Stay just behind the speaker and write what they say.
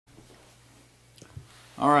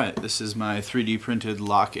Alright, this is my 3D printed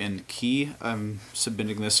lock and key. I'm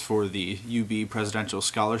submitting this for the UB Presidential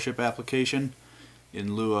Scholarship application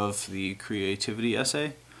in lieu of the creativity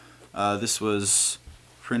essay. This was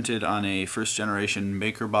printed on a first generation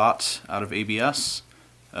MakerBot out of ABS.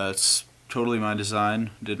 It's totally my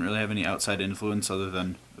design. Didn't really have any outside influence other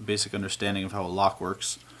than a basic understanding of how a lock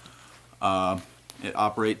works. It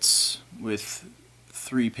operates with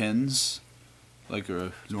 3 pins like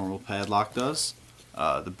a normal padlock does.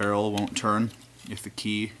 The barrel won't turn if the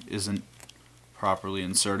key isn't properly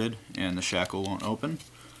inserted, and the shackle won't open.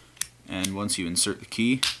 And once you insert the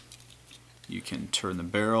key, you can turn the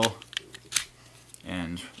barrel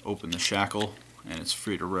and open the shackle, and it's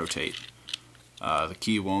free to rotate. The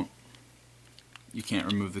key won't, you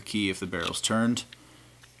can't remove the key if the barrel's turned,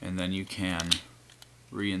 and then you can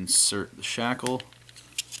reinsert the shackle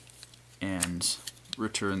and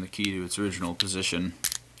return the key to its original position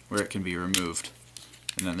where it can be removed.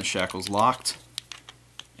 And then the shackle's locked,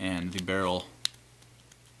 and the barrel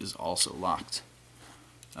is also locked.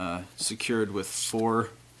 Secured with 4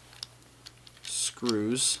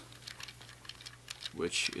 screws,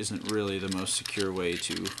 which isn't really the most secure way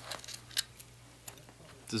to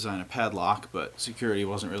design a padlock, but security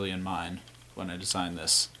wasn't really in mind when I designed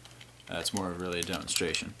this. It's more of really a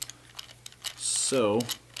demonstration. So,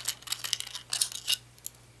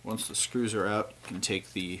 once the screws are out, you can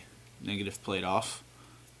take the negative plate off.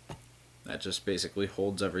 That just basically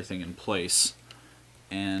holds everything in place,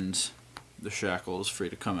 and the shackle is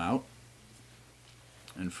free to come out.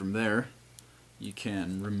 And from there, you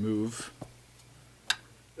can remove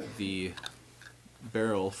the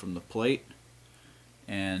barrel from the plate,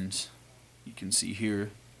 and you can see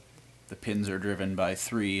here the pins are driven by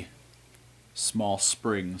 3 small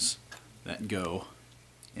springs that go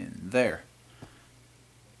in there.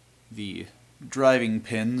 The driving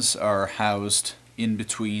pins are housed in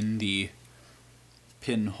between the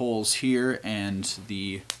pin holes here and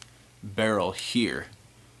the barrel here.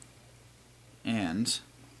 And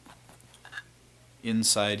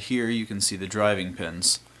inside here you can see the driving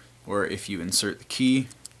pins, where if you insert the key,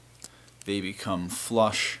 they become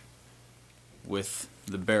flush with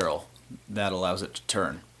the barrel. That allows it to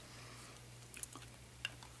turn.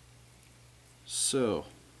 So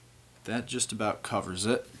that just about covers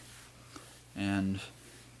it, and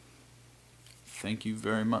thank you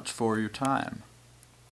very much for your time.